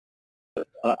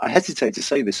but I hesitate to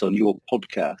say this on your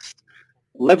podcast.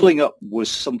 Levelling up was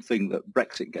something that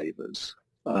Brexit gave us.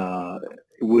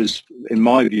 It was, in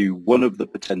my view, one of the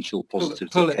potential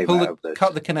positives that came out of this.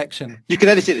 Cut the connection. You can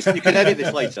edit it. You can edit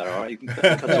this later, all right? You can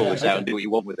cut all this out and do what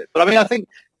you want with it. But I mean, I think,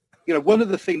 one of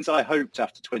the things I hoped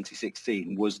after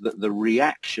 2016 was that the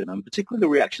reaction, and particularly the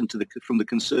reaction from the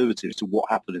Conservatives to what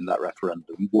happened in that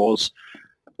referendum, was,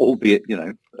 albeit,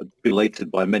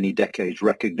 belated by many decades,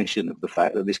 recognition of the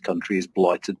fact that this country is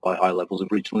blighted by high levels of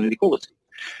regional inequality.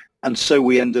 And so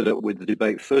we ended up with the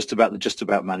debate first about just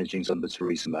about managing under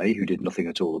Theresa May, who did nothing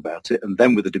at all about it, and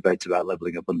then with the debate about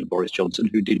levelling up under Boris Johnson,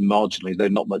 who did marginally, though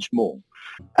not much more.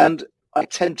 And I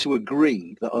tend to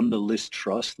agree that under Liz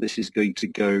Truss, this is going to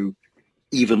go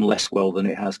even less well than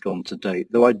it has gone to date,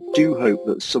 though I do hope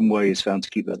that some way is found to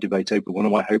keep that debate open. One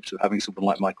of my hopes of having someone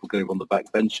like Michael Gove on the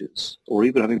back benches, or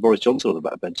even having Boris Johnson on the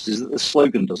back benches, is that the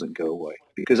slogan doesn't go away.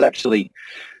 Because actually,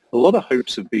 a lot of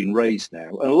hopes have been raised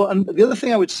now. And the other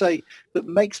thing I would say that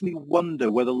makes me wonder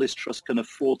whether Liz Truss can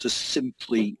afford to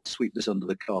simply sweep this under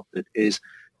the carpet is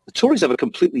the Tories have a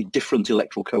completely different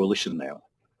electoral coalition now.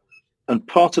 And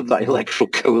part of that electoral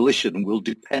coalition will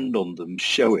depend on them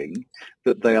showing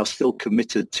that they are still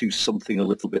committed to something a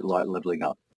little bit like levelling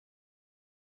up.